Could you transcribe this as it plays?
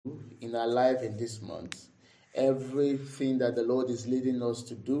in our life in this month. Everything that the Lord is leading us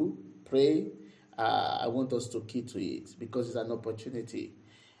to do, pray, I want us to key to it because it's an opportunity.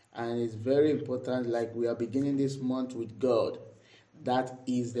 And it's very important, like we are beginning this month with God. That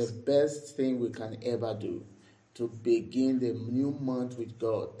is the best thing we can ever do, to begin the new month with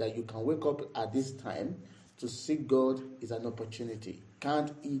God. That you can wake up at this time to seek God is an opportunity.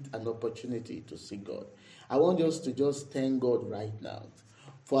 Can't eat an opportunity to seek God. I want us to just thank God right now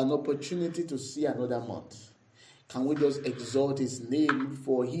for an opportunity to see another month. Can we just exalt his name,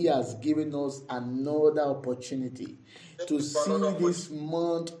 for he has given us another opportunity to see this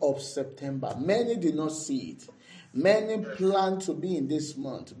month of September. Many did not see it. Many planned to be in this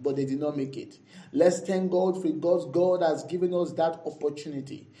month, but they did not make it. Let's thank God because God has given us that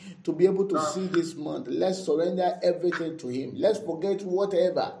opportunity to be able to see this month. Let's surrender everything to him. Let's forget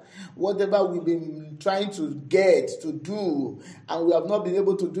whatever we've been trying to get to do, and we have not been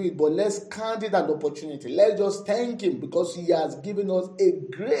able to do it, but let's count it an opportunity. Let's just thank him because he has given us a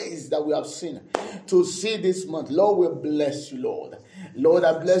grace that we have seen to see this month. Lord, we bless you, Lord. Lord,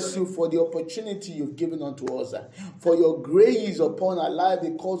 I bless you for the opportunity you've given unto us, for your grace upon our life,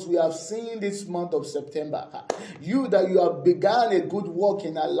 because we have seen this month of September. You that you have begun a good work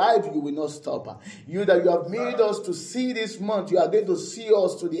in our life, you will not stop. You that you have made us to see this month, you are going to see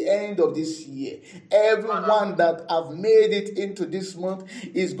us to the end of this year. Everyone that have made it into this month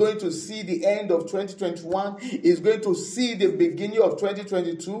is going to see the end of 2021, is going to see the beginning of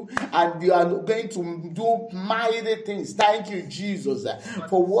 2022, and you are going to do mighty things. Thank you, Jesus,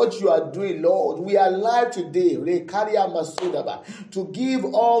 for what you are doing, Lord. We are alive today to give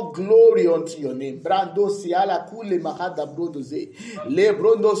all glory unto your name. Brando siala kule mahada brodoze le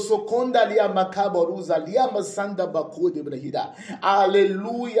brondo sokonda lia makaboruza lia masanda bakode brahida.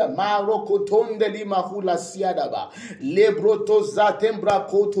 Hallelujah. Maroko tonde li mahula siadaba le broto zatembra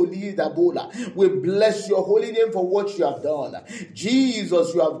koto li dabola. We bless your holy name for what you have done.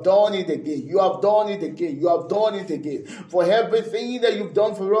 Jesus, you have done it again. You have done it again. You have done it again. For everything that you've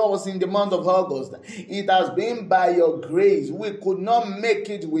done for us in the month of August, it has been by your grace. We could not make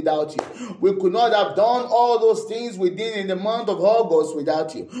it without you. We could not have done all those things we did in the month of August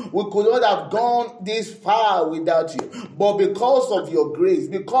without you. We could not have gone this far without you. But because of your grace,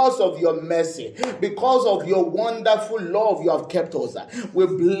 because of your mercy, because of your wonderful love, you have kept us. We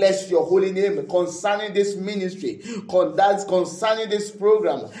bless your holy name concerning this ministry, concerning this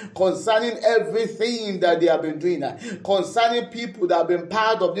program, concerning everything that they have been doing, concerning people that have been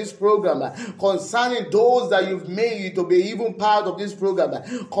part of this program, concerning those that you've made to be even part of this program,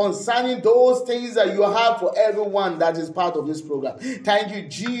 concerning those things that you have for everyone that is part of this program. Thank you,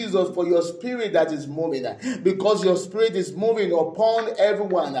 Jesus, for your spirit that is moving, because your spirit is moving upon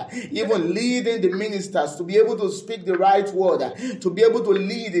everyone, even leading the ministers to be able to speak the right word, to be able to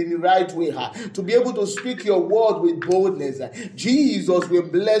lead in the right way, to be able to speak your word with boldness. Jesus, we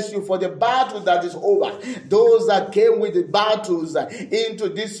bless you for the battle that is over. Those that came with the battles into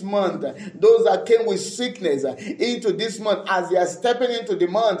this month, those that came with sickness into this month, as they are stepping into the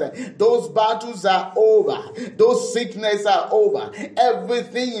month, those battles are over. Those sickness are over.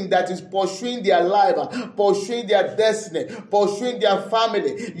 Everything that is pursuing their life, pursuing their destiny, pursuing their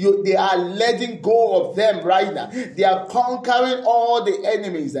family, they are letting go of them right now. They are conquering all the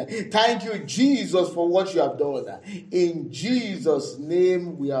enemies. Thank you, Jesus, for what you have done. In Jesus'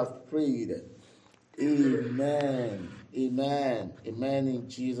 name we have prayed. Amen. Amen. Amen in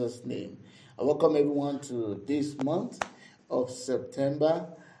Jesus' name. I welcome everyone to this month of September.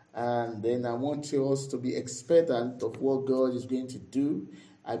 And then I want you also to be expectant of what God is going to do.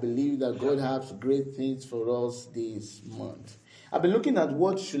 I believe that God has great things for us this month. I've been looking at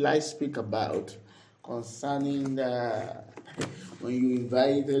what should I speak about concerning when you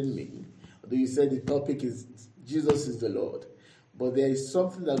invited me. Although you said the topic is Jesus is the Lord. But there is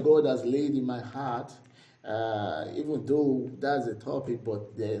something that God has laid in my heart, even though that's a topic,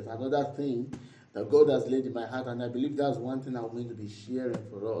 but there's another thing that God has laid in my heart, and I believe that's one thing I'm going to be sharing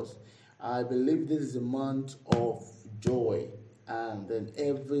for us. I believe this is a month of joy, and then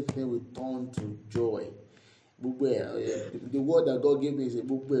everything will turn to joy. The word that God gave me is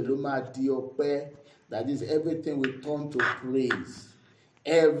that is, everything will turn to praise.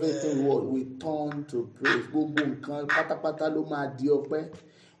 Everything will turn to praise.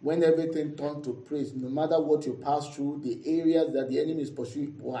 When everything turns to praise, no matter what you pass through, the areas that the enemy is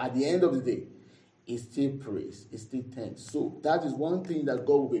pursuing, at the end of the day, it's still praise, it's still thanks. So that is one thing that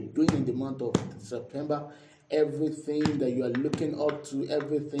God will be doing in the month of September. Everything that you are looking up to,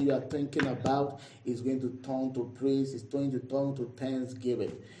 everything you are thinking about is going to turn to praise, it's going to turn to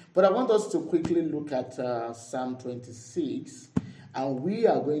thanksgiving. But I want us to quickly look at Psalm 26. And we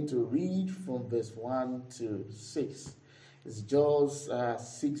are going to read from verse 1 to 6. It's just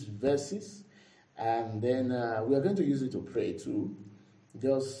 6 verses. And then we are going to use it to pray too.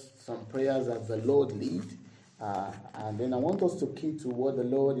 Just some prayers as the Lord lead. And then I want us to key to what the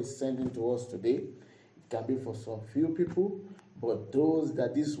Lord is sending to us today. It can be for some few people, but those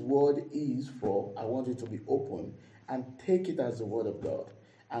that this word is for, I want you to be open and take it as the word of God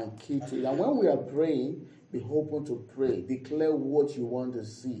and key to it. And when we are praying, be open to pray. Declare what you want to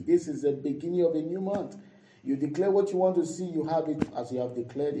see. This is the beginning of a new month. You declare what you want to see, you have it as you have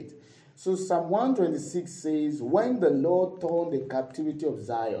declared it. So Psalm 126 says, when the Lord turned the captivity of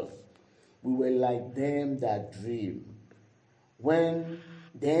Zion, we were like them that dream. When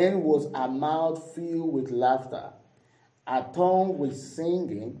then was our mouth filled with laughter, our tongue with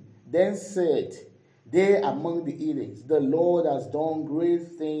singing, then said they among the heathens, the Lord has done great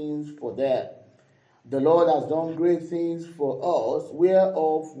things for them. The Lord has done great things for us,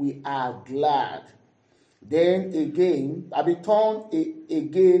 whereof we are glad. Then again, I be turned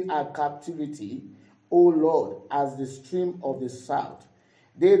again our captivity, O Lord, as the stream of the south.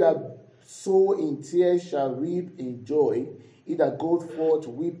 They that sow in tears shall reap in joy. He that goeth forth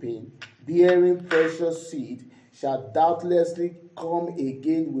weeping, bearing precious seed, shall doubtlessly come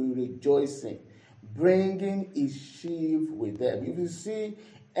again with rejoicing, bringing his sheaf with them. If you see,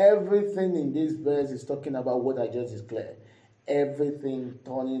 everything in this verse is talking about what I just declared. Everything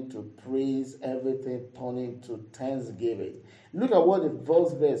turning to praise, everything turning to thanksgiving. Look at what the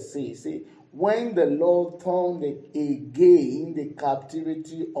first verse says. See, when the Lord turned again the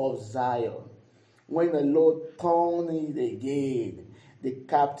captivity of Zion. When the Lord turned it again, the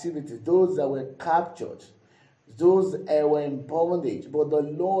captivity, those that were captured, those that were in bondage, but the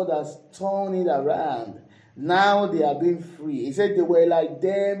Lord has turned it around. Now they are being free. He said they were like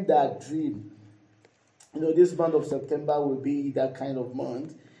them that dream. You know, this month of September will be that kind of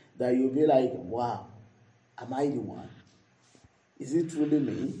month that you'll be like, wow, am I the one? Is it truly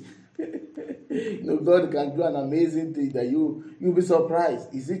me? You know, God can do an amazing thing that you'll be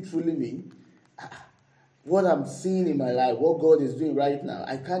surprised. Is it truly me? What I'm seeing in my life, what God is doing right now,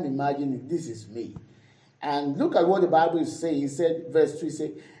 I can't imagine if this is me. And look at what the Bible is saying. He said, verse 3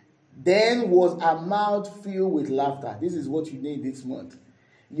 says, then was a mouth filled with laughter. This is what you need this month.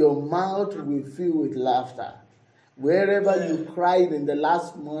 Your mouth will fill with laughter. Wherever you cried in the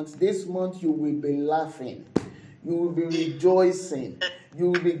last month, this month you will be laughing. You will be rejoicing.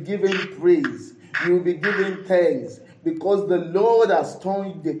 You will be giving praise. You will be giving thanks. Because the Lord has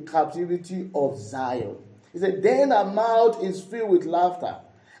turned the captivity of Zion. He said, then our mouth is filled with laughter,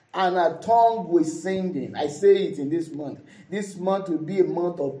 and our tongue with singing. I say it in this month. This month will be a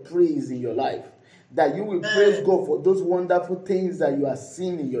month of praise in your life. That you will praise God for those wonderful things that you are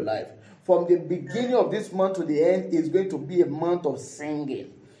seeing in your life. From the beginning of this month to the end, is going to be a month of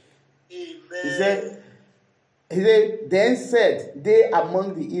singing. Amen. He said, then said they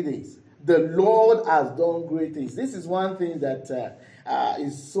among the heathens, the Lord has done great things. This is one thing that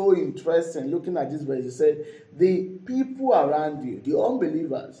is so interesting. Looking at this verse, he said, the people around you, the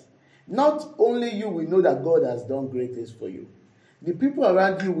unbelievers, not only you will know that God has done great things for you. The people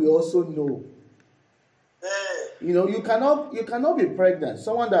around you will also know. You know, you cannot be pregnant.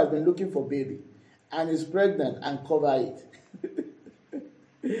 Someone that has been looking for baby and is pregnant and cover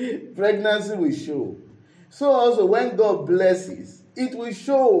it. Pregnancy will show. So also when God blesses, it will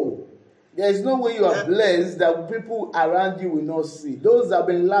show. There is no way you are blessed that people around you will not see. Those that have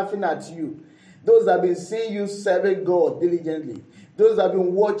been laughing at you, those that have been seeing you serving God diligently, those that have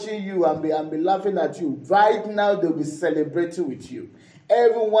been watching you and be laughing at you, right now they'll be celebrating with you.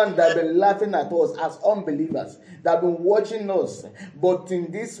 Everyone that have been laughing at us as unbelievers, that have been watching us, but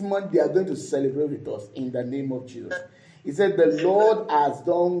in this month they are going to celebrate with us in the name of Jesus. He said, the Lord has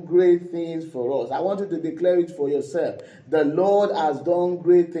done great things for us. I want you to declare it for yourself. The Lord has done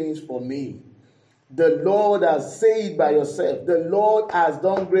great things for me. The Lord has said by yourself. The Lord has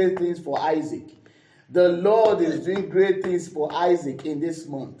done great things for Isaac. The Lord is doing great things for Isaac in this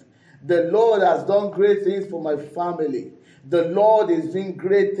month. The Lord has done great things for my family. The Lord is doing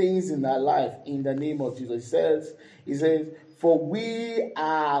great things in our life in the name of Jesus. He says, for we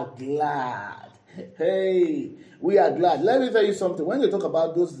are glad. Hey, we are glad. Let me tell you something. When you talk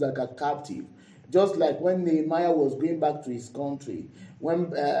about those that are captive, just like when Nehemiah was going back to his country,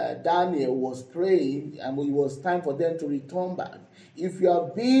 when Daniel was praying and it was time for them to return back. If you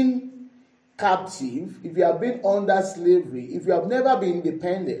have been captive, if you have been under slavery, if you have never been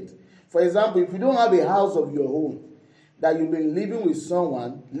independent, for example, if you don't have a house of your own, that you've been living with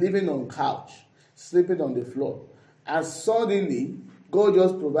someone, living on couch, sleeping on the floor, and suddenly God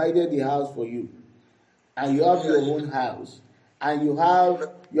just provided the house for you, and you have your own house, and you are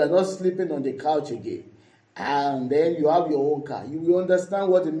not sleeping on the couch again, and then you have your own car, you will understand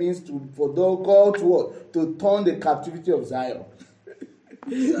what it means for God to what? To turn the captivity of Zion.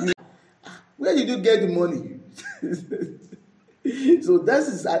 Where did you get the money? So this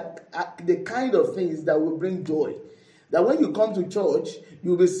is the kind of things that will bring joy. That when you come to church,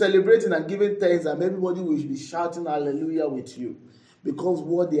 you'll be celebrating and giving thanks, and everybody will be shouting hallelujah with you, because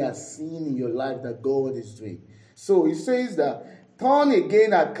what they are seeing in your life that God is doing. So he says that, turn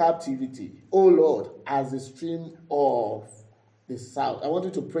again our captivity, O Lord, as the stream of the south. I want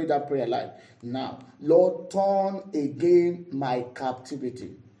you to pray that prayer life now. Lord, turn again my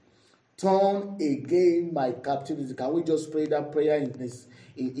captivity. Turn again my captivity. Can we just pray that prayer in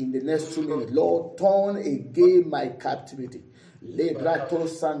the next 2 minutes? Lord, turn again my captivity.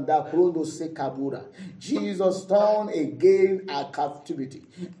 Jesus, turn again our captivity.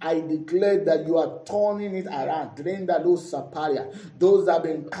 I declare that you are turning it around. Those that have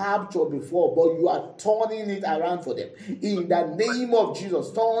been captured before, but you are turning it around for them. In the name of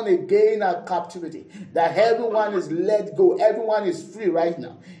Jesus, turn again our captivity. That everyone is let go. Everyone is free right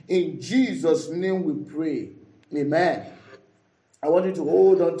now. In Jesus' name we pray. Amen. I want you to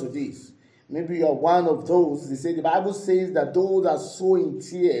hold on to this. Maybe you are one of those. They say the Bible says that those that sow in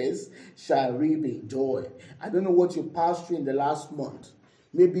tears shall reap in joy. I don't know what you passed through in the last month.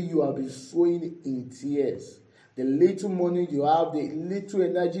 Maybe you have been sowing in tears. The little money you have, the little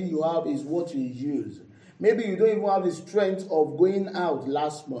energy you have is what you use. Maybe you don't even have the strength of going out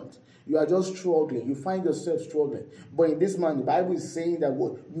last month. You are just struggling. You find yourself struggling. But in this month, the Bible is saying that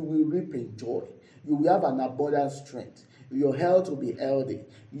what? You will reap in joy. You will have an abundant strength. Your health will be healthy.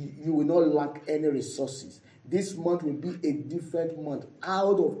 You will not lack any resources. This month will be a different month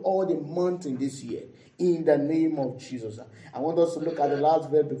out of all the months in this year. In the name of Jesus. I want us to look at the last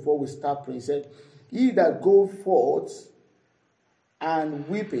verse before we start praying. It said, he that go forth and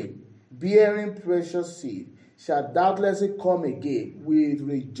weeping, bearing precious seed, shall doubtless come again with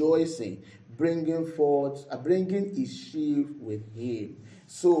rejoicing, bringing his sheaf with him.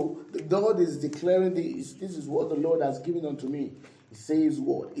 So the Lord is declaring this. This is what the Lord has given unto me. He says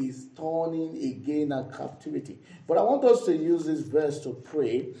what? He's turning again our captivity. But I want us to use this verse to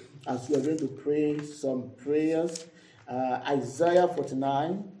pray, as we are going to pray some prayers. Isaiah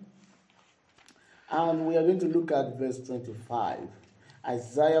 49. And we are going to look at verse 25.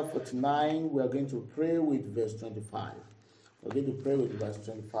 Isaiah 49, we are going to pray with verse 25. We're going to pray with verse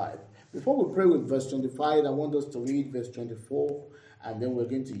 25. Before we pray with verse 25, I want us to read verse 24. And then we're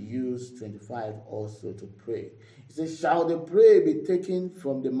going to use 25 also to pray. It says, shall the prey be taken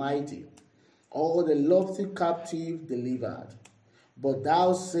from the mighty, or the lofty captive delivered? But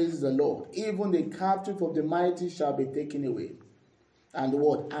thou says the Lord, even the captive of the mighty shall be taken away. And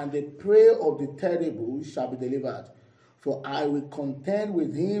what? And the prey of the terrible shall be delivered. For I will contend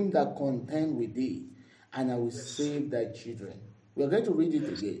with him that contend with thee, and I will save thy children. We're going to read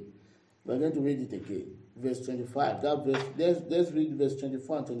it again. We're going to read it again. Verse 25. That verse, let's read verse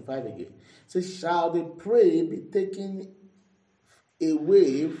 24 and 25 again. It says, shall the prey be taken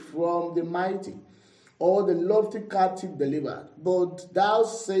away from the mighty, or the lofty captive delivered? But thou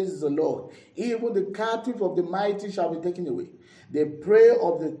says the Lord, even the captive of the mighty shall be taken away. The prey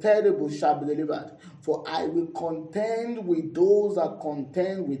of the terrible shall be delivered. For I will contend with those that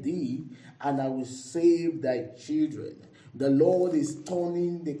contend with thee, and I will save thy children. The Lord is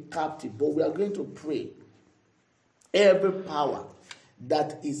turning the captive. But we are going to pray. Every power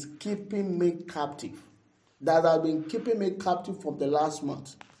that is keeping me captive, that has been keeping me captive from the last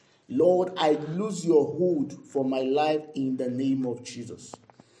month, Lord, I lose your hold for my life in the name of Jesus.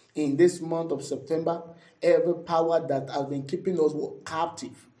 In this month of September, every power that has been keeping us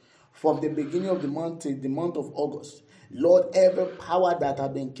captive from the beginning of the month till the month of August, Lord, every power that has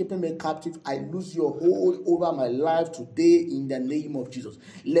been keeping me captive, I lose your hold over my life today in the name of Jesus.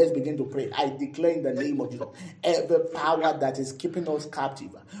 Let's begin to pray. I declare in the name of Jesus, every power that is keeping us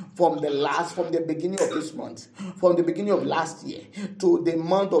captive from the beginning of this month, from the beginning of last year to the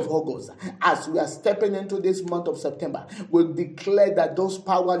month of August, as we are stepping into this month of September, we declare that those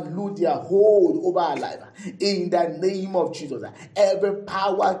powers lose their hold over our life in the name of Jesus. Every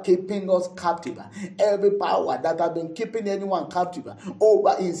power keeping us captive, every power that has been keeping anyone captive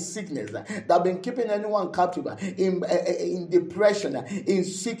over in sickness, that have been keeping anyone captive in depression, in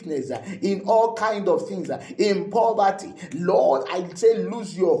sickness, in all kind of things, in poverty, Lord, I say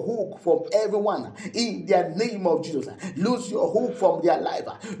lose your hook from everyone in the name of Jesus. Lose your hook from their life,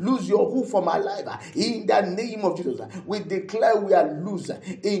 lose your hook from our life in the name of Jesus. We declare we are loose.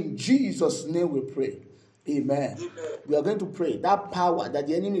 In Jesus' name we pray. Amen. We are going to pray that power that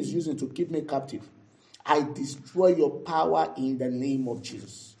the enemy is using to keep me captive, I destroy your power in the name of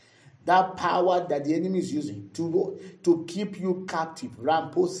Jesus. That power that the enemy is using to keep you captive. You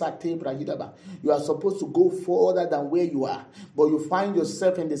are supposed to go further than where you are, but you find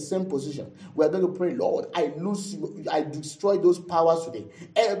yourself in the same position. We are going to pray, Lord, I destroy those powers today.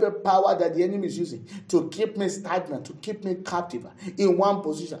 Every power that the enemy is using to keep me stagnant, to keep me captive in one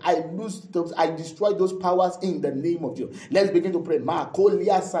position, I destroy those powers in the name of Jesus. Let's begin to pray.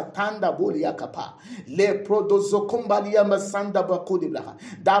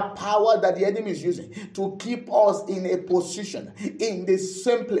 That power that the enemy is using to keep us in a position, in the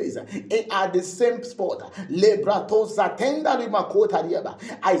same place, at the same spot.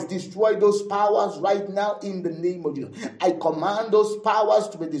 I destroy those powers right now in the name of Jesus. I command those powers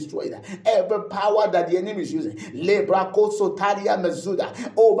to be destroyed. Every power that the enemy is using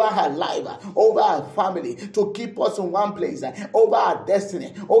over her life, over her family, to keep us in one place, over our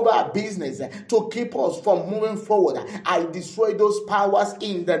destiny, over our business, to keep us from moving forward. I destroy those powers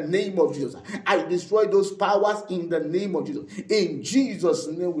in the name of Jesus. I destroy those powers in the name of Jesus. In Jesus'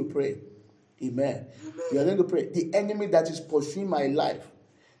 name we pray. Amen. We are going to pray. The enemy that is pursuing my life,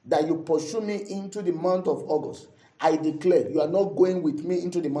 that you pursue me into the month of August, I declare you are not going with me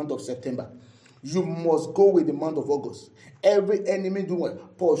into the month of September. You must go with the month of August. Every enemy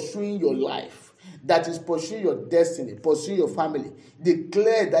pursuing your life, that is pursuing your destiny, pursuing your family,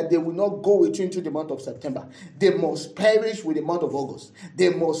 declare that they will not go with you into the month of September. They must perish with the month of August. They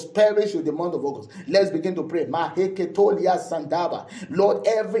must perish with the month of August. Let's begin to pray. Lord,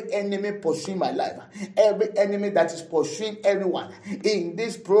 every enemy pursuing my life, every enemy that is pursuing anyone in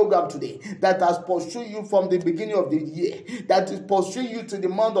this program today, that has pursued you from the beginning of the year, that is pursuing you to the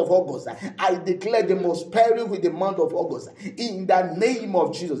month of August, I declare they must perish with the month of August. In the name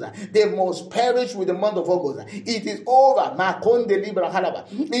of Jesus, they must perish with the month of August. It is over.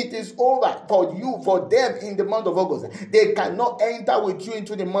 It is over for you, for them in the month of August. They cannot enter with you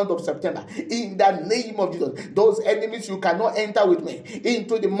into the month of September. In the name of Jesus, those enemies, you cannot enter with me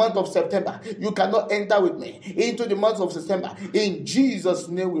into the month of September. You cannot enter with me into the month of September. In Jesus'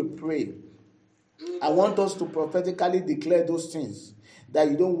 name we pray. I want us to prophetically declare those things that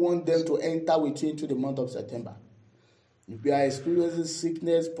you don't want them to enter with you into the month of September. If you are experiencing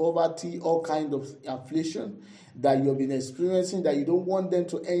sickness, poverty, all kinds of affliction that you have been experiencing, that you don't want them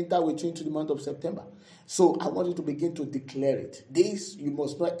to enter with you into the month of September. So I want you to begin to declare it. This, you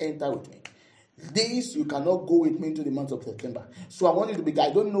must not enter with me. This, you cannot go with me into the month of September. So I want you to begin.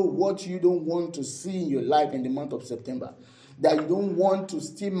 I don't know what you don't want to see in your life in the month of September, that you don't want to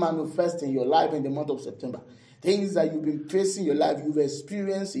still manifest in your life in the month of September. Things that you've been facing in your life, you've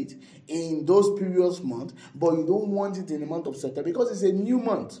experienced it in those previous months, but you don't want it in the month of September because it's a new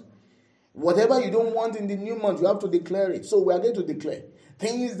month. Whatever you don't want in the new month, you have to declare it. So we are going to declare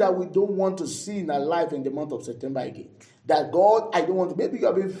things that we don't want to see in our life in the month of September again. That God, I don't want to. Maybe you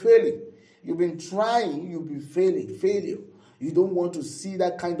have been failing. You've been trying, you've been failing. Failure. You don't want to see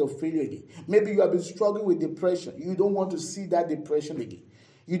that kind of failure again. Maybe you have been struggling with depression. You don't want to see that depression again.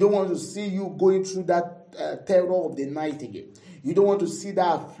 You don't want to see you going through that terror of the night again. You don't want to see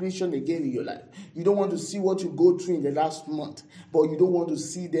that affliction again in your life. You don't want to see what you go through in the last month, but you don't want to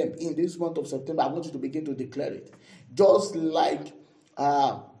see them in this month of September. I want you to begin to declare it. Just like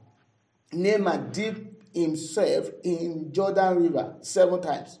Naaman dipped himself in Jordan River 7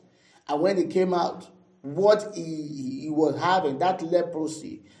 times. And when he came out, what he was having, that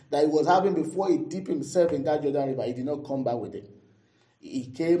leprosy that he was having before he dipped himself in that Jordan River, he did not come back with it. He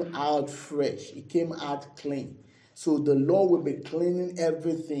came out fresh. He came out clean. So the Lord will be cleaning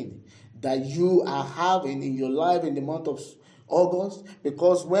everything that you are having in your life in the month of August.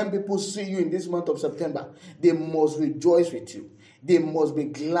 Because when people see you in this month of September, they must rejoice with you. They must be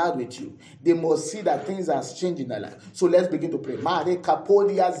glad with you. They must see that things are changing in their life. So let's begin to pray. Mare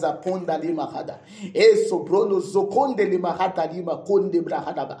kapodia zaponda lima hada. Esobrono zokonde lima hata lima konde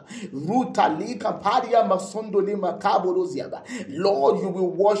brahadaba. Ruta lika padia masondo lima kaboroziaba. Lord, you will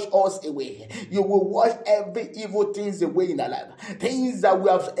wash us away. You will wash every evil things away in our life. Things that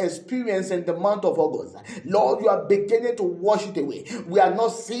we have experienced in the month of August. Lord, you are beginning to wash it away. We are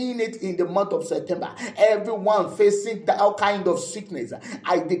not seeing it in the month of September. Everyone facing all kind of sickness,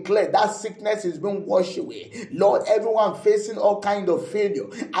 I declare that sickness is being washed away. Lord, everyone facing all kind of failure,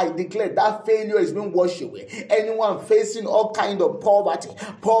 I declare that failure is being washed away. Anyone facing all kind of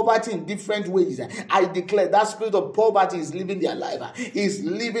poverty in different ways, I declare that spirit of poverty is living their life, is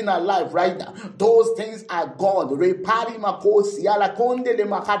living a life right now. Those things are gone. We are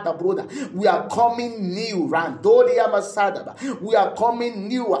coming new. We are coming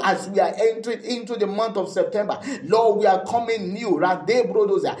new as we are entering into the month of September. Lord, we are coming new new.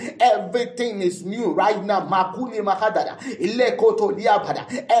 Everything is new right now.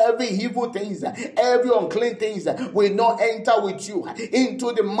 Every evil things, every unclean things will not enter with you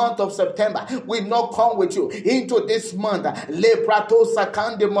into the month of September. Will not come with you into this month.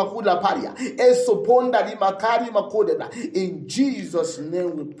 In Jesus'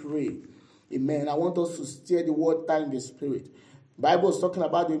 name we pray. Amen. I want us to steer the water in the spirit. The Bible is talking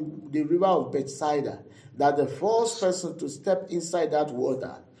about the river of Bethsaida, that the first person to step inside that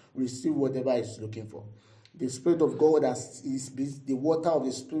water receive whatever he's looking for. The Spirit of God, the water of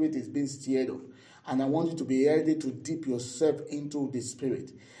the Spirit is being stirred up. And I want you to be ready to dip yourself into the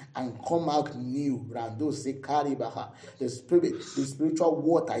Spirit and come out new. The spiritual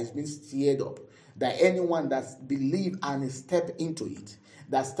water is being stirred up. That anyone that believes and step into it,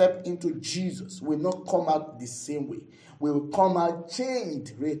 that step into Jesus, will not come out the same way. Will come out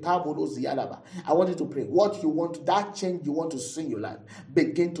changed. I want you to pray. What you want, that change you want to see in your life,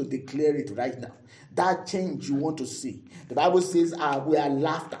 begin to declare it right now. That change you want to see. The Bible says we are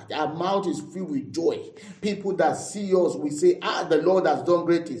laughter. Our mouth is filled with joy. People that see us, we say, the Lord has done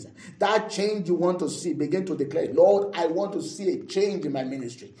great things. That change you want to see, begin to declare, Lord, I want to see a change in my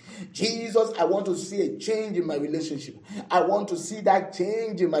ministry. Jesus, I want to see a change in my relationship. I want to see that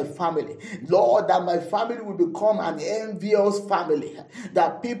change in my family. Lord, that my family will become an envious family.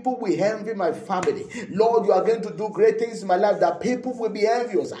 That people will envy my family. Lord, you are going to do great things in my life that people will be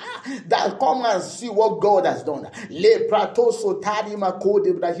envious. That come and see what God has done.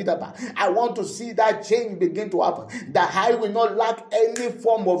 I want to see that change begin to happen. That I will not lack any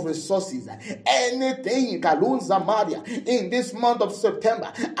form of resources. Anything in this month of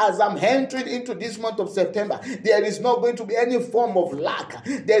September. As I'm entering into this month of September, there is not going to be any form of lack.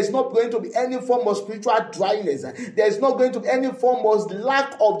 There is not going to be any form of spiritual dryness. There is not going to be any form of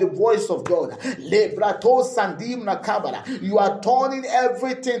lack of the voice of God. You are turning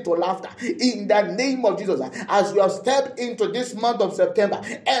everything to laughter in the name of Jesus. As you have stepped into this month of September,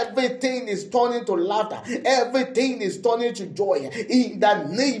 everything is turning to laughter. Everything is turning to joy in the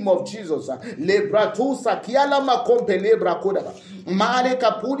name of Jesus.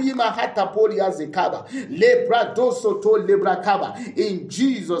 In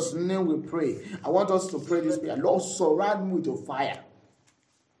Jesus' name we pray. I want us to pray this prayer. Lord, surround me with your fire.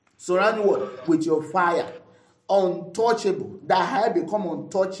 Surround me with your fire. Untouchable. That I become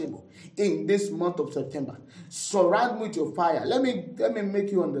untouchable in this month of September. Surround me with your fire. Let me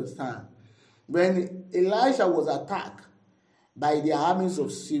make you understand. When Elijah was attacked by the armies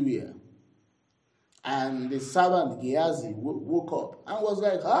of Syria, and the servant Gehazi woke up and was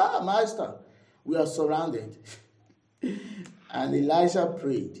like, master, we are surrounded. And Elisha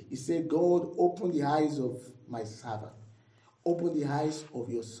prayed. He said, God, open the eyes of my servant. Open the eyes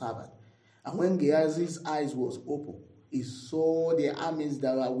of your servant. And when Gehazi's eyes was open, he saw the armies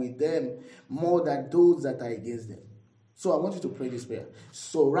that are with them more than those that are against them. So I want you to pray this prayer.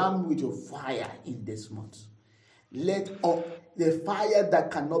 Surround me with your fire in this month. Let the fire that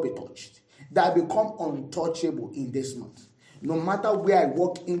cannot be touched, that become untouchable in this month. No matter where I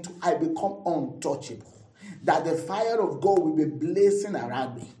walk into, I become untouchable. That the fire of God will be blazing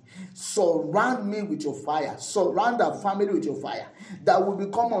around me. Surround me with your fire. Surround our family with your fire. That will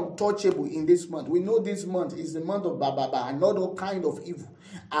become untouchable in this month. We know this month is the month of Bababa, and not all kind of evil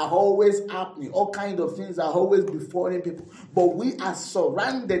are always happening. All kind of things are always befalling people. But we are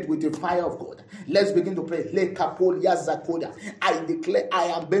surrounded with the fire of God. Let's begin to pray. I declare I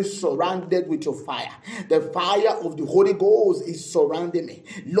am being surrounded with your fire. The fire of the Holy Ghost is surrounding me.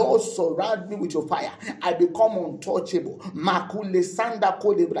 Lord, surround me with your fire. I become untouchable.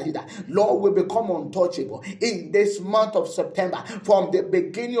 Lord, we become untouchable in this month of September. From the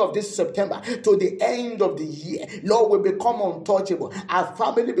beginning of this September to the end of the year, Lord, we become untouchable. Our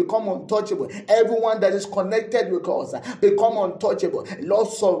family become untouchable. Everyone that is connected with us become untouchable. Lord,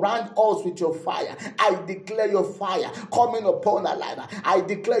 surround us with your fire. I declare your fire coming upon our life. I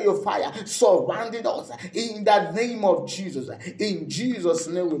declare your fire surrounding us in the name of Jesus. In Jesus'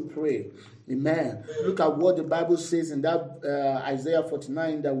 name we pray. Amen. Look at what the Bible says in that Isaiah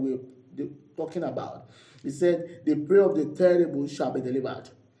 49 that we're talking about. It said, the prayer of the terrible shall be delivered.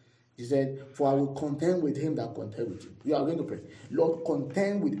 He said, for I will contend with him that contend with you. You are going to pray. Lord,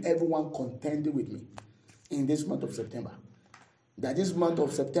 contend with everyone contending with me in this month of September. That this month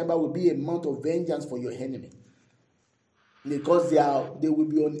of September will be a month of vengeance for your enemy. Because they will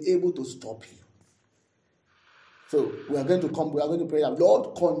be unable to stop you. So we are going to pray that,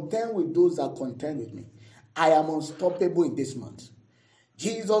 Lord, contend with those that contend with me. I am unstoppable in this month.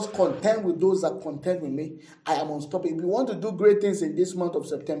 Jesus, contend with those that contend with me. I am unstoppable. If you want to do great things in this month of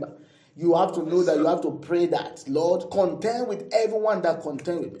September, You have to know that you have to pray that, Lord, contend with everyone that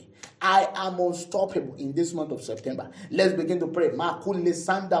contend with me. I am unstoppable in this month of September. Let's begin to pray. Makule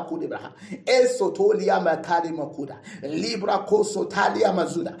sanda kudebraha. Esotolia makari makuda. Libra kosotalia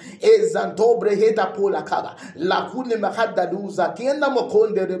mazuda. Ezantobre heta pola kaba. Lakune makada duza. Kienda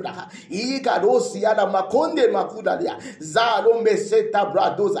makonde rebraha. Ikadosi ada makonde makuda lia. Zarombe seta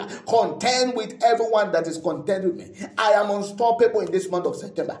bradoza. Contend with everyone that is content with me. I am unstoppable in this month of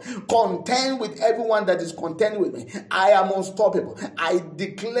September. Contend with everyone that is content with me. I am unstoppable. I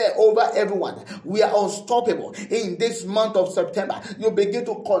declare over everyone, we are unstoppable in this month of September. You begin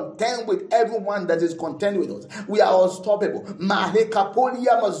to contend with everyone that is content with us. We are unstoppable.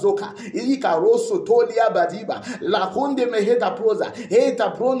 Mahekapolia mazoka, ilika rosso tolia badiba, lakunde meheta proza,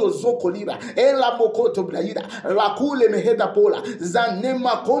 heta prono zokoliba, ela mokoto blaida, lakule meheta pola,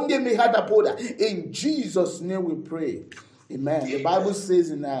 zanema konde meheta pola. In Jesus' name we pray. Amen. The Bible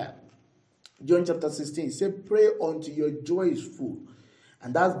says in John chapter 16, it says, pray until your joy is full.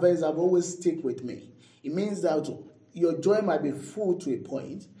 And that verse I've always stick with me. It means that your joy might be full to a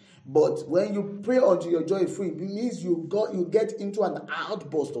point, but when you pray until your joy is full, it means you get into an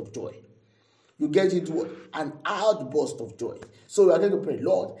outburst of joy. You get into an outburst of joy. So we are going to pray,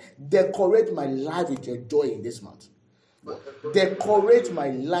 Lord, decorate my life with your joy in this month. Decorate my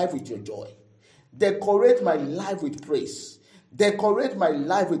life with your joy. Decorate my life with praise. Decorate my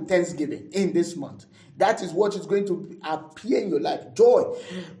life with thanksgiving in this month. That is what is going to appear in your life. Joy,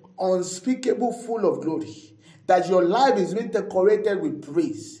 unspeakable, full of glory. That your life is being decorated with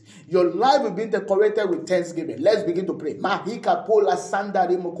praise. Your life will be decorated with thanksgiving. Let's begin to pray. Mahika pola sanda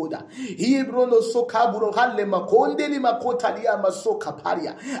remokoda. Hibrono sokaburo halle makonde li makota liya masoka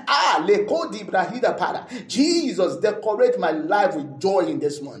paria. Le kodi brahida para. Jesus, decorate my life with joy in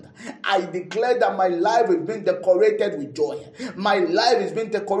this month. I declare that my life is being decorated with joy. My life is being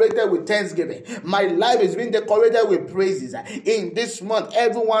decorated with thanksgiving. My life is being decorated with praises. In this month,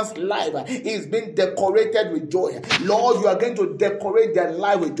 everyone's life is being decorated with joy. Lord, you are going to decorate their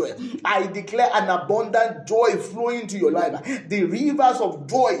life with joy. I declare an abundant joy flowing into your life. The rivers of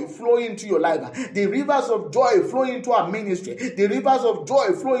joy flowing into your life. The rivers of joy flowing into our ministry. The rivers of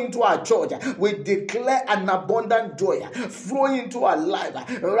joy flowing into our church. We declare an abundant joy flowing into our life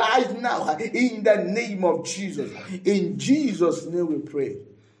right now in the name of Jesus. In Jesus' name we pray.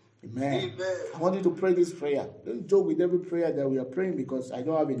 Amen. I want you to pray this prayer. Don't joke with every prayer that we are praying because I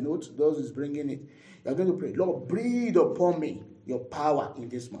don't have a note. Those is bringing it. You are going to pray, Lord, breathe upon me your power in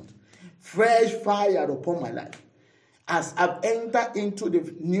this month. Fresh fire upon my life. As I've entered into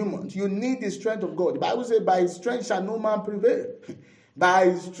the new month, you need the strength of God. The Bible says, by his strength shall no man prevail.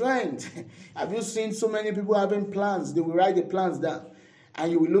 By his strength. Have you seen so many people having plans? They will write the plans down.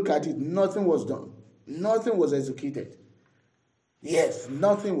 And you will look at it. Nothing was done. Nothing was executed. Yes,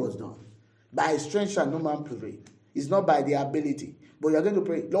 nothing was done. By his strength shall no man prevail. It's not by the ability. But you're going to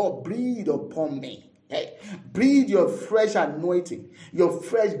pray, Lord, breathe upon me. Hey, breathe your fresh anointing, your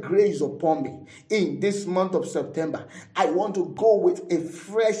fresh grace upon me in this month of September. I want to go with a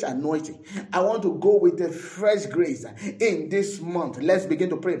fresh anointing. I want to go with a fresh grace in this month. Let's begin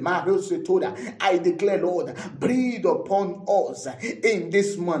to pray. I declare, Lord, breathe upon us in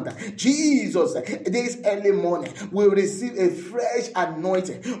this month. Jesus, this early morning, we will receive a fresh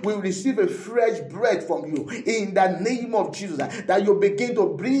anointing. We will receive a fresh breath from you in the name of Jesus. That you begin to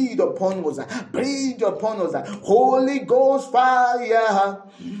breathe upon us. Breathe upon us. Holy Ghost fire,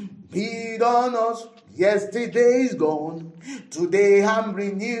 breathe on us. Yesterday is gone, today I'm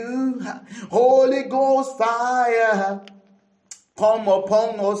renewed. Holy Ghost fire, come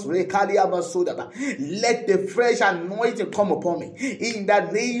upon us. Let the fresh anointing come upon me in the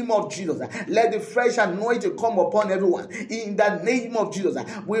name of Jesus. Let the fresh anointing come upon everyone in the name of Jesus.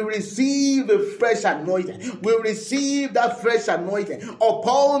 We receive a fresh anointing. We receive that fresh anointing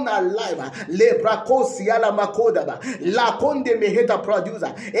upon our life. La konde meheta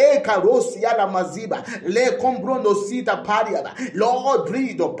producer. Ekarosia maziba. Le combrono sita pariaba. Lord,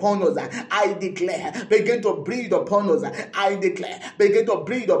 breathe upon us. I declare, begin to breathe upon us. I declare, begin to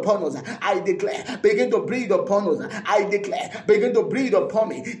breathe upon us. I declare, begin to breathe upon us. I declare, begin to breathe upon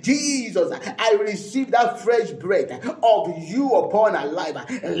me. Jesus, I receive that fresh breath of you upon our life.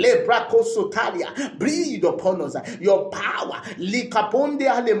 Lebrako sotalia, breathe upon us your power. Likaponde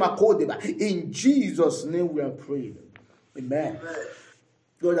alemakodeba. In Jesus' name we are praying. Amen.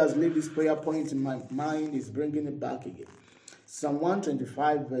 God has laid this prayer point in my mind. Is bringing it back again. Psalm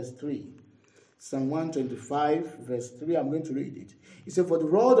 125 verse 3. Psalm 125 verse 3, I'm going to read it. It says, for the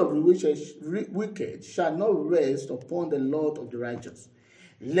rod of the wicked shall not rest upon the lot of the righteous,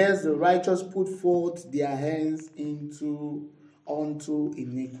 lest the righteous put forth their hands unto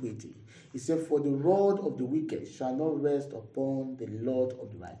iniquity. He said, for the rod of the wicked shall not rest upon the Lord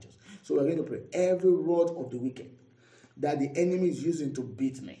of the righteous. So we're going to pray. Every rod of the wicked that the enemy is using to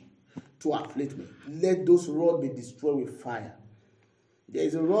beat me, to afflict me, let those rods be destroyed with fire. There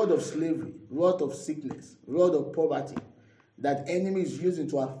is a rod of slavery, rod of sickness, rod of poverty that enemy is using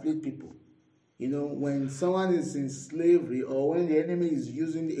to afflict people. You know, when someone is in slavery or when the enemy is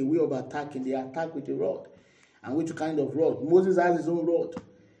using a way of attacking, they attack with a rod. And which kind of rod? Moses has his own rod.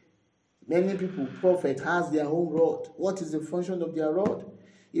 Many people, prophet, has their own rod. What is the function of their rod?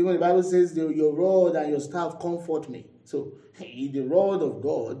 Even the Bible says, your rod and your staff comfort me. So, the rod of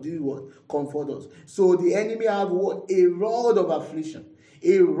God, do what? Comfort us. So, the enemy have what? A rod of affliction.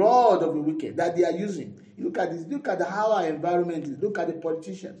 A rod of the wicked that they are using. Look at this. Look at how our environment is. Look at the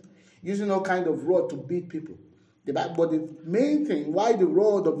politicians using all kind of rod to beat people. But the main thing, why the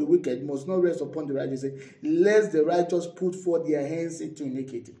rod of the wicked must not rest upon the righteous, lest the righteous put forth their hands into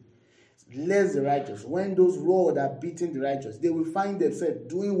iniquity. Lest the righteous, when those rods are beating the righteous, they will find themselves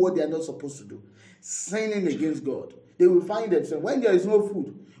doing what they are not supposed to do, sinning against God. They will find themselves, when there is no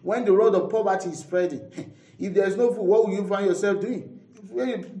food, when the rod of poverty is spreading, if there is no food, what will you find yourself doing?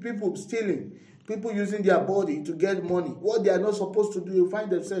 People stealing, people using their body to get money, what they are not supposed to do, you find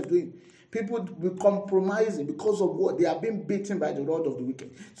themselves doing. People will compromising because of what? They are being beaten by the rod of the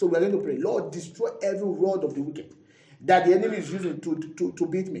wicked. So we are going to pray, Lord, destroy every rod of the wicked that the enemy is using to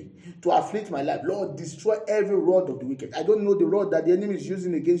beat me, to afflict my life. Lord, destroy every rod of the wicked. I don't know the rod that the enemy is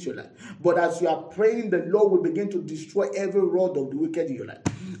using against your life, but as you are praying, the Lord will begin to destroy every rod of the wicked in your life.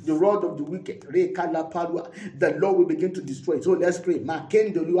 The rod of the wicked, the Lord will begin to destroy it. So let's pray.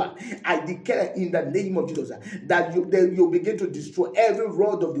 I declare in the name of Jesus that you begin to destroy every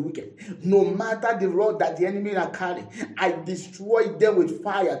rod of the wicked. No matter the rod that the enemy are carrying, I destroy them with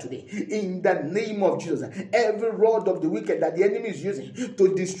fire today. In the name of Jesus. Every rod of the wicked that the enemy is using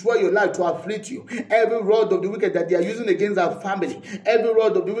to destroy your life, to afflict you. Every rod of the wicked that they are using against our family. Every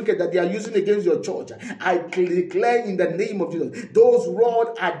rod of the wicked that they are using against your church. I declare in the name of Jesus, those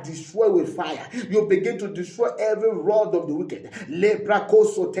rods are destroyed with fire. You begin to destroy every rod of the wicked.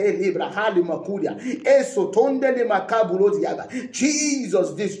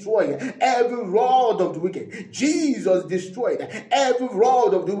 Jesus destroyed every rod of the wicked. Jesus destroyed every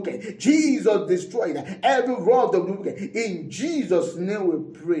rod of the wicked. Jesus destroyed every rod of the wicked. In Jesus' name we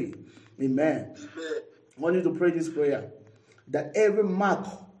pray. Amen. I want you to pray this prayer. That every mark,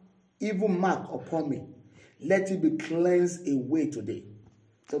 evil mark upon me, let it be cleansed away today.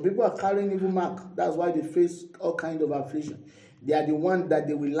 So people are carrying evil mark. That's why they face all kinds of affliction. They are the one that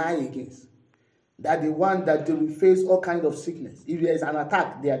they will lie against. They are the one that they will face all kinds of sickness. If there is an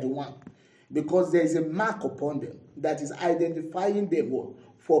attack, they are the one. Because there is a mark upon them that is identifying them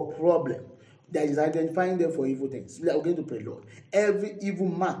for problem. That is identifying them for evil things. We are going to pray, Lord. Every evil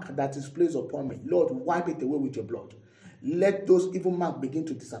mark that is placed upon me, Lord, wipe it away with your blood. Let those evil marks begin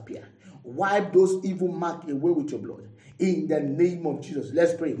to disappear. Wipe those evil marks away with your blood. In the name of Jesus,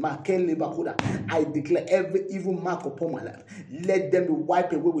 let's pray. I declare every evil mark upon my life, let them be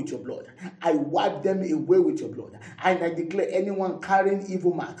wiped away with your blood. I wipe them away with your blood. And I declare anyone carrying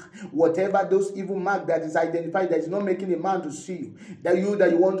evil mark, whatever those evil mark that is identified, that is not making a man to see you, that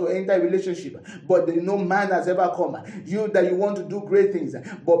you want to enter a relationship, but no man has ever come. You that you want to do great things,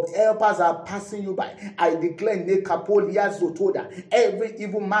 but helpers are passing you by. I declare every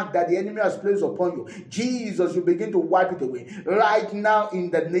evil mark that the enemy has placed upon you, Jesus, you begin to wipe it away right now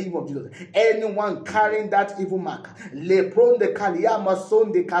in the name of Jesus. Anyone carrying that evil mark, lepron de kaliyama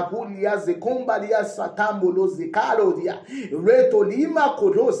son de kabulia zekombalia satambulo zikalodia retolima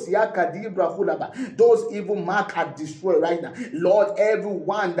kodosia kadibra hulaba. Those evil mark are destroyed right now. Lord,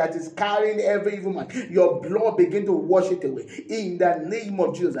 everyone that is carrying every evil mark, your blood begin to wash it away in the name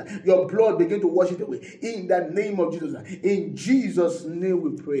of Jesus. Your blood begin to wash it away in the name of Jesus. In Jesus' name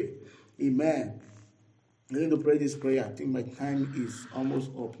we pray. Amen. I'm going to pray this prayer. I think my time is almost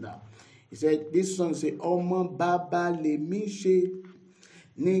up now. He said, this song say, Ọmọ bàbá lèmi ṣe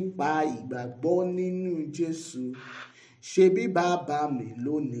nípa ìgbàgbọ́ nínú Jésù. Ṣebí bàbá mi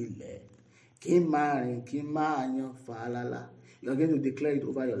ló nílẹ̀, kí n máa rìn kí n máa yan fàlàlà. You are going to declare it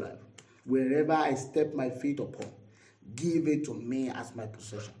over your life. Wherever I step my feet upon, give it to me as my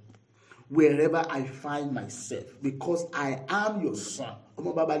possession. Wherever I find myself, because I am your son.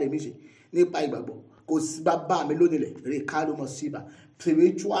 Ọmọ bàbá lèmi ṣe nípa ìgbàgbọ́.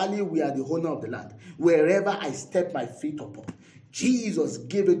 Spiritually, we are the owner of the land. Wherever I step my feet upon, Jesus,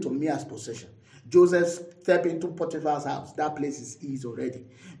 give it to me as possession. Joseph stepped into Potiphar's house. That place is ease already.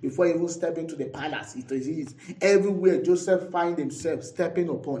 Before he even stepped into the palace, it is ease. Everywhere Joseph find himself stepping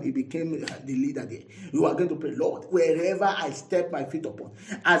upon, he became the leader there. You are going to pray, Lord, wherever I step my feet upon,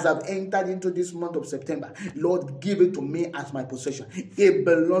 as I've entered into this month of September, Lord, give it to me as my possession. It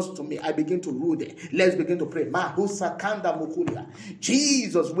belongs to me. I begin to rule there. Let's begin to pray.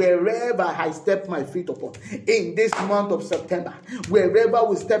 Jesus, wherever I step my feet upon, in this month of September, wherever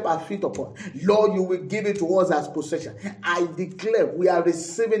we step our feet upon, Lord, you will give it to us as possession. I declare we are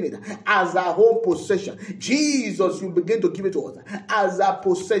receiving it as our own possession. Jesus, you begin to give it to us as our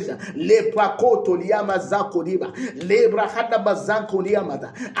possession.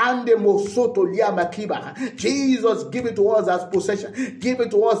 Jesus, give it to us as possession. Give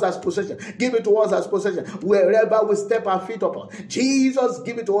it to us as possession. Give it to us as possession. Wherever we step our feet upon, Jesus,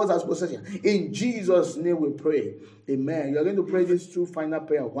 give it to us as possession. In Jesus' name we pray. Amen. You're going to pray these two final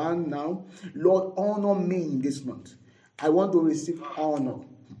prayer. One now. Lord, honor me in this month. I want to receive honor.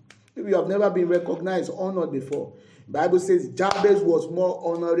 If you have never been recognized, honored before, the Bible says Jabez was more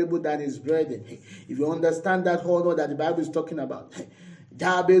honorable than his brethren. If you understand that honor that the Bible is talking about,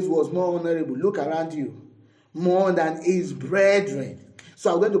 Jabez was more honorable. Look around you. More than his brethren.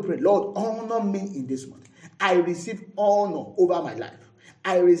 So I'm going to pray, Lord, honor me in this month. I receive honor over my life.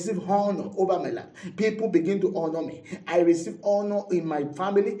 I receive honor over my life. People begin to honor me. I receive honor in my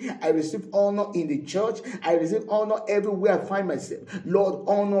family. I receive honor in the church. I receive honor everywhere I find myself. Lord,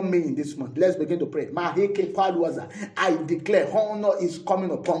 honor me in this month. Let's begin to pray. I declare honor is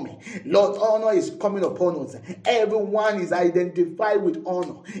coming upon me. Lord, honor is coming upon us. Everyone is identified with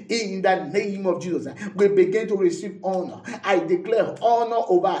honor. In the name of Jesus, we begin to receive honor. I declare honor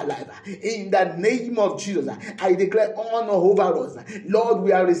over our life. In the name of Jesus, I declare honor over us. Lord,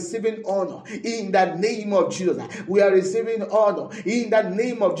 we are receiving honor in the name of Jesus. We are receiving honor in the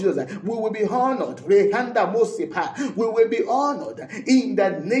name of Jesus. We will be honored. We will be honored in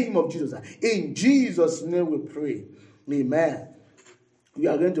the name of Jesus. In Jesus' name we pray. Amen. We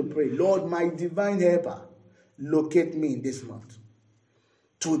are going to pray, Lord, my divine helper, locate me in this month.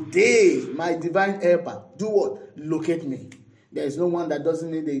 Today, my divine helper, do what? Locate me. There is no one that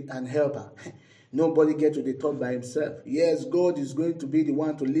doesn't need an helper. Nobody gets to the top by himself. Yes, God is going to be the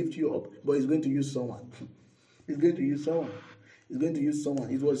one to lift you up, but he's going to use someone. He's going to use someone. He's going to use someone.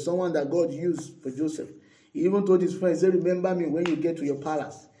 It was someone that God used for Joseph. He even told his friends, say, remember me when you get to your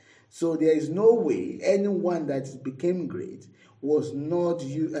palace. So there is no way anyone that became great was not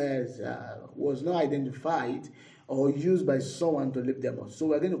identified or used by someone to lift them up. So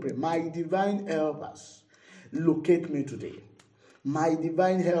we're going to pray, my divine helpers, locate me today. My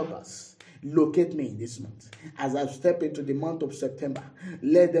divine helpers, locate me in this month. As I step into the month of September,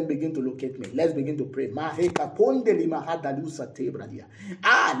 let them begin to locate me. Let's begin to pray. I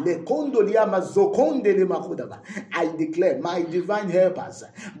declare my divine helpers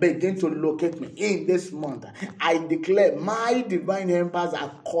begin to locate me in this month. I declare my divine helpers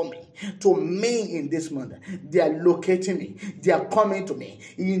are coming to me in this month. They are locating me. They are coming to me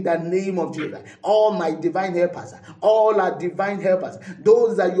in the name of Jesus. All my divine helpers, all our divine helpers,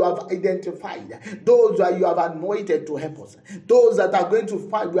 those that you have identified, those that you have anointed to help us, those that are going to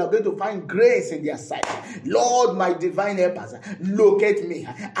find, we are going to find grace in their sight. Lord, my divine helpers, locate me.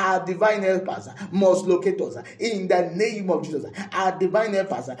 Our divine helpers must locate us in the name of Jesus. Our divine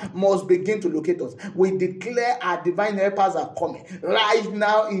helpers must begin to locate us. We declare our divine helpers are coming right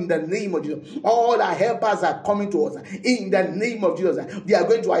now in the name of Jesus. All our helpers are coming to us in the name of Jesus. They are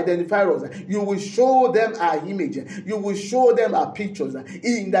going to identify us. You will show them our image. You will show them our pictures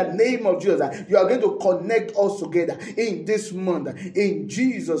in the name of Jesus. You are going to connect us together in this month. In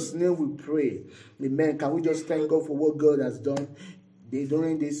Jesus' name we pray. Amen. Can we just thank God for what God has done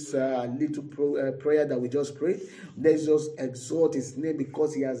during this little prayer that we just prayed? Let's just exalt his name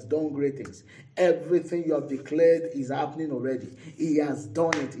because he has done great things. Everything you have declared is happening already. He has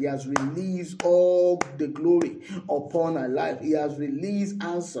done it. He has released all the glory upon our life. He has released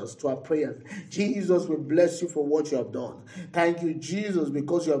answers to our prayers. Jesus, we bless you for what you have done. Thank you, Jesus,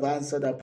 because you have answered our